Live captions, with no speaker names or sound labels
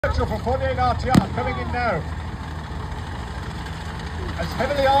Churchill for 48 RTR coming in now. As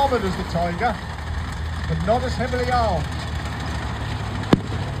heavily armoured as the Tiger, but not as heavily armed.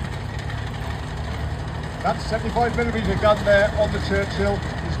 That 75mm gun there on the Churchill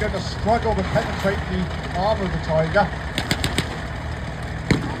is going to struggle to penetrate the armour of the Tiger.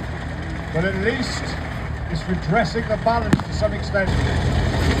 But at least it's redressing the balance to some extent.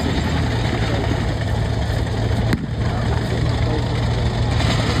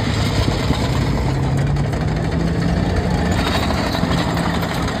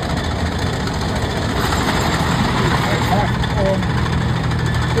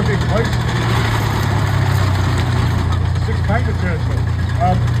 Big close. 6-pounder Churchill.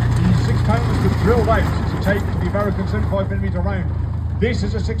 The 6-pounders were drilled out to take the American 75mm round. This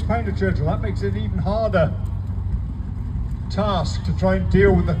is a 6-pounder Churchill. That makes it an even harder task to try and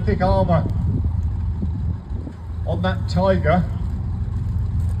deal with the thick armour on that Tiger.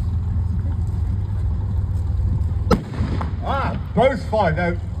 Both fine.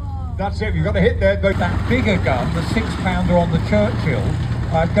 Now, that's it. You've got to hit there. That bigger gun, the 6-pounder on the Churchill,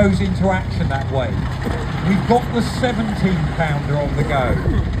 goes into action that way. We've got the 17-pounder on the go.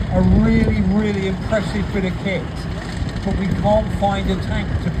 A really, really impressive bit of kit, but we can't find a tank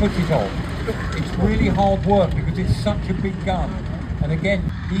to put it on. It's really hard work because it's such a big gun. And again,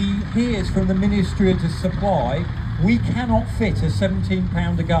 he hears from the Ministry of Supply, we cannot fit a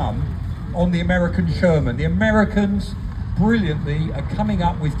 17-pounder gun on the American Sherman. The Americans brilliantly are coming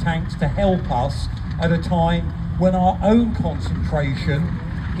up with tanks to help us at a time when our own concentration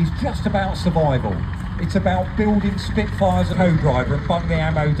is just about survival. It's about building Spitfires and co-driver and bung the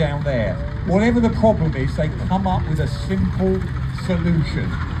ammo down there. Whatever the problem is, they come up with a simple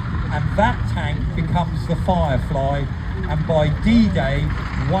solution. And that tank becomes the Firefly, and by D-Day,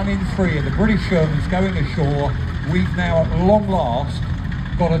 1 in 3 of the British Shermans going ashore, we've now at long last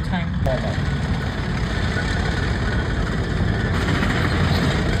got a tank bomber.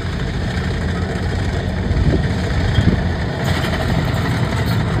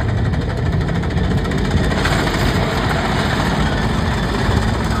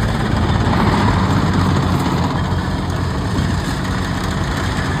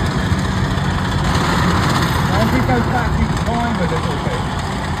 Go back in time a little bit.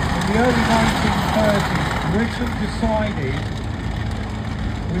 In the early 1930s, Britain decided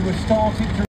we were starting to